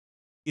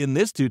In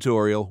this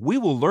tutorial, we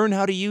will learn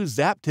how to use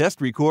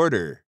ZAPTEST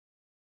Recorder.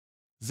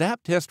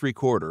 ZAPTEST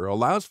Recorder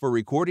allows for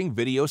recording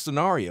video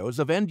scenarios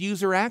of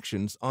end-user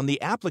actions on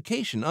the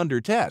application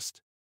under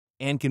test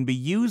and can be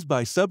used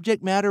by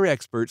subject matter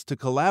experts to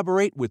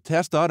collaborate with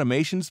test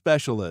automation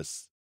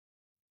specialists.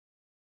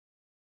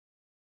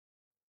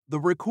 The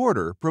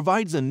recorder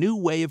provides a new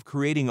way of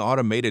creating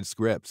automated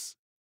scripts.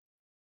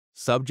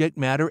 Subject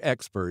matter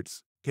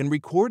experts can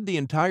record the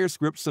entire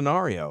script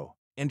scenario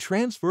and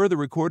transfer the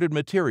recorded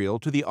material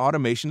to the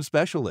automation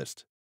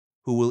specialist,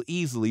 who will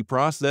easily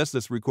process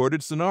this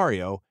recorded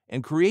scenario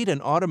and create an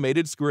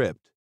automated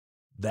script.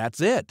 That's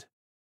it!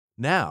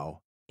 Now,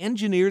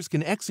 engineers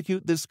can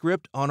execute this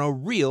script on a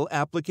real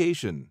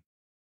application.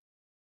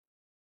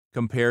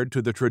 Compared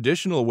to the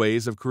traditional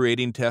ways of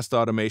creating test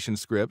automation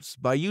scripts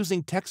by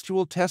using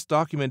textual test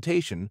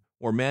documentation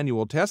or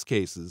manual test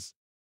cases,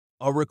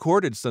 a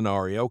recorded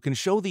scenario can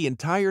show the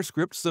entire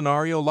script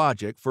scenario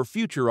logic for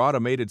future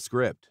automated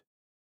script.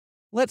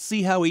 Let's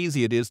see how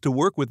easy it is to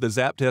work with the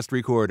ZAPTEST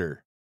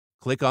Recorder.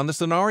 Click on the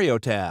Scenario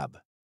tab.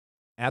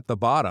 At the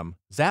bottom,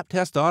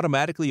 ZAPTEST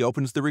automatically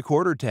opens the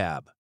Recorder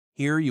tab.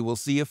 Here you will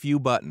see a few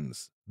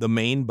buttons. The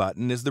main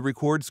button is the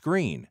record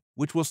screen,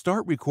 which will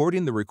start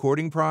recording the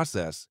recording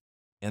process,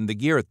 and the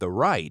gear at the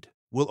right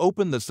will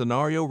open the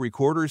scenario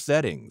recorder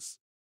settings.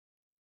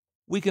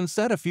 We can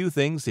set a few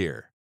things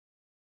here.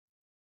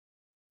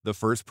 The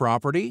first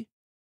property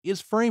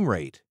is frame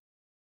rate.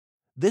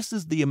 This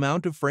is the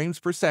amount of frames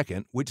per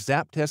second which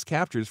ZAPTEST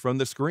captures from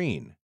the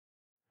screen.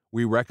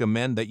 We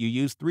recommend that you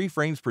use 3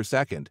 frames per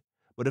second,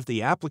 but if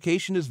the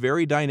application is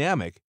very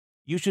dynamic,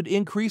 you should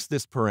increase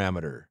this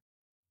parameter.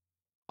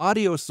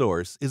 Audio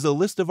source is a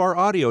list of our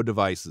audio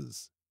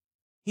devices.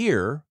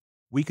 Here,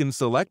 we can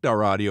select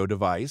our audio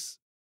device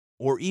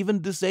or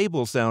even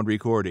disable sound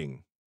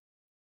recording.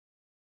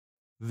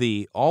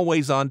 The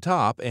Always on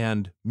Top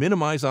and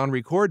Minimize on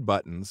Record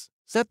buttons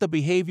set the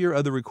behavior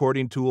of the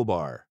recording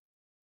toolbar.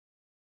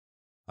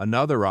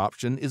 Another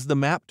option is the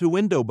Map to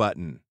Window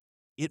button.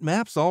 It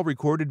maps all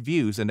recorded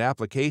views and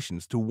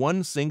applications to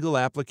one single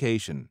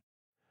application.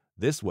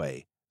 This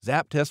way,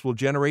 ZAPTEST will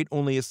generate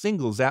only a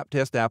single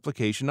ZAPTEST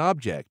application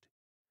object.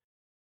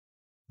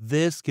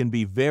 This can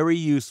be very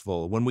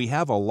useful when we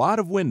have a lot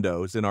of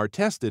windows in our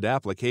tested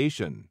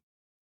application.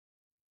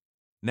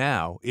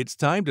 Now, it's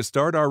time to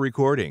start our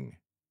recording.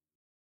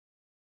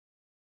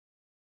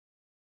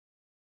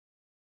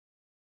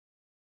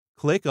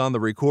 Click on the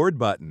Record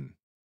button.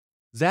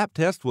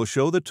 ZAPTEST will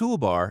show the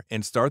toolbar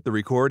and start the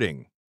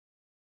recording.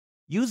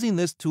 Using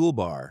this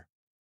toolbar,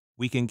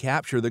 we can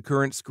capture the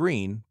current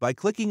screen by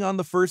clicking on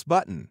the first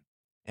button,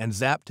 and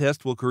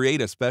ZAPTEST will create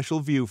a special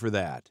view for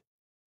that.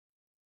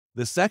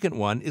 The second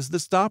one is the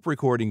Stop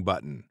Recording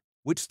button,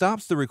 which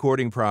stops the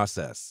recording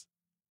process.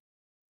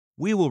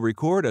 We will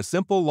record a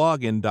simple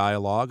login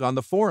dialog on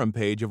the forum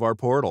page of our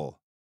portal.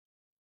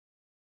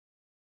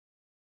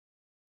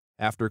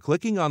 After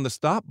clicking on the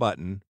Stop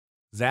button,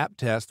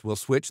 ZAPTEST will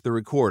switch the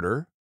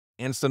recorder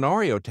and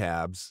scenario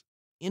tabs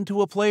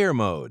into a player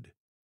mode.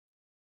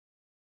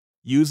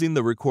 Using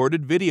the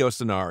recorded video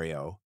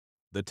scenario,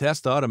 the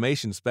test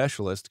automation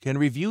specialist can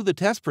review the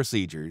test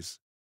procedures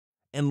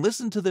and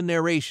listen to the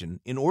narration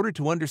in order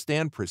to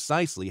understand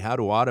precisely how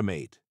to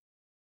automate.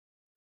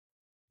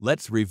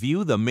 Let's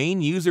review the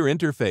main user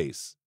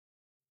interface.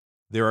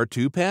 There are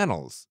 2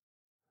 panels.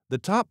 The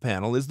top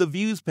panel is the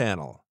Views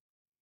panel.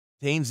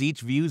 Contains each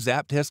view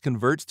ZAPTEST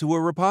converts to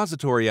a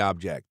repository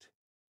object.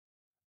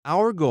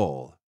 Our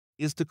goal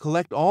is to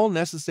collect all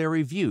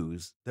necessary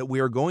views that we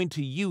are going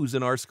to use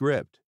in our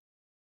script.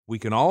 We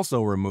can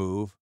also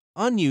remove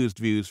unused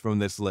views from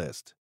this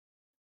list.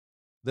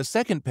 The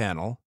second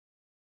panel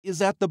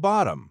is at the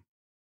bottom.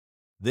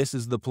 This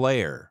is the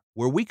player,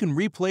 where we can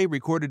replay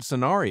recorded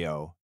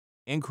scenario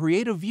and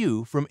create a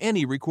view from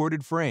any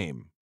recorded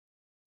frame.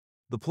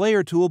 The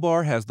player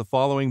toolbar has the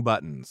following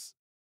buttons.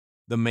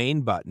 The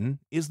main button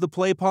is the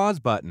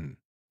Play-Pause button.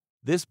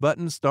 This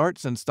button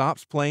starts and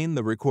stops playing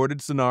the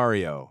recorded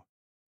scenario.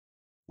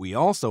 We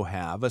also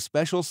have a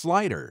special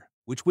slider,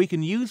 which we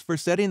can use for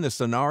setting the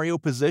scenario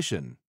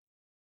position.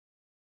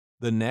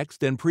 The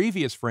Next and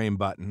Previous Frame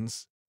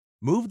buttons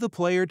move the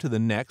player to the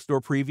next or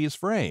previous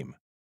frame,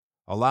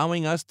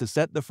 allowing us to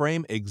set the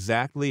frame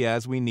exactly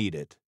as we need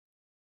it.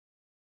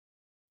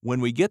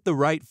 When we get the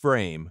right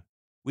frame,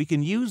 we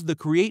can use the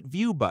Create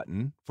View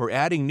button for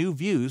adding new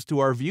views to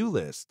our view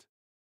list.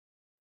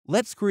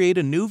 Let's create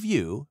a new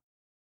view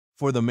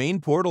for the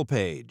main portal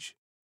page.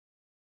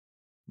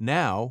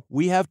 Now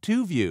we have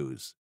 2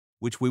 views,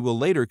 which we will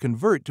later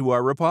convert to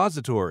our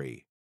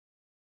repository.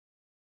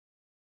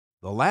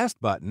 The last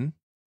button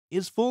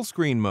is Full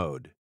Screen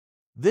mode.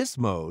 This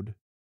mode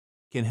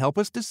can help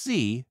us to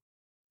see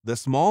the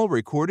small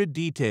recorded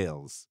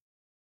details.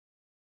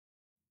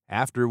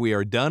 After we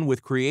are done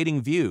with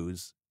creating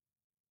views,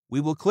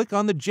 we will click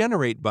on the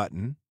Generate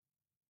button,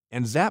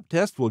 and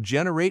ZAPTEST will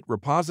generate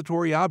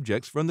repository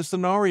objects from the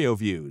scenario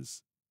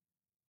views.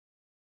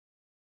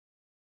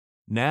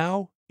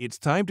 Now, it's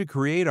time to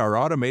create our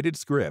automated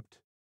script.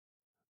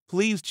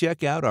 Please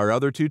check out our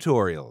other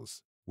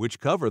tutorials. which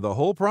cover the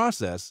whole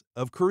process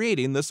of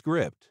creating the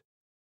script.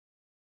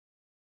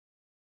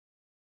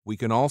 We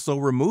can also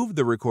remove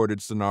the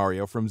recorded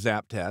scenario from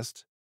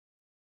ZAPTEST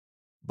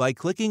by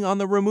clicking on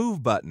the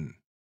Remove button.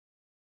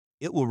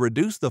 It will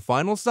reduce the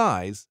final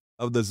size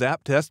of the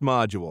ZAPTEST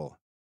module.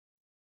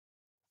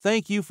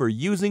 Thank you for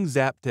using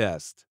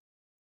ZAPTEST.